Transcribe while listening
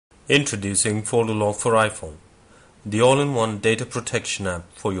Introducing Folder Lock for iPhone, the all-in-one data protection app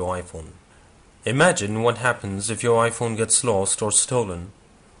for your iPhone. Imagine what happens if your iPhone gets lost or stolen,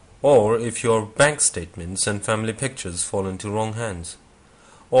 or if your bank statements and family pictures fall into wrong hands,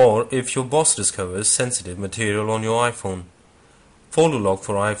 or if your boss discovers sensitive material on your iPhone. Folder Lock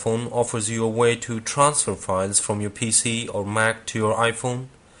for iPhone offers you a way to transfer files from your PC or Mac to your iPhone,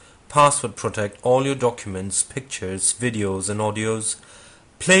 password protect all your documents, pictures, videos and audios,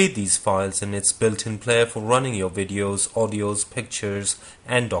 play these files in its built-in player for running your videos, audios, pictures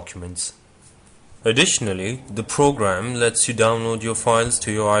and documents. Additionally, the program lets you download your files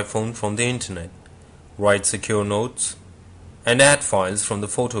to your iPhone from the internet, write secure notes, and add files from the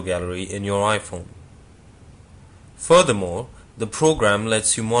photo gallery in your iPhone. Furthermore, the program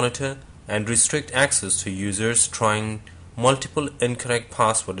lets you monitor and restrict access to users trying multiple incorrect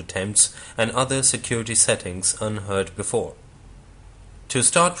password attempts and other security settings unheard before. To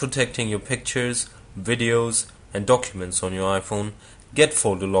start protecting your pictures, videos, and documents on your iPhone, get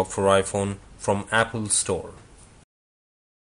Folder Lock for iPhone from Apple Store.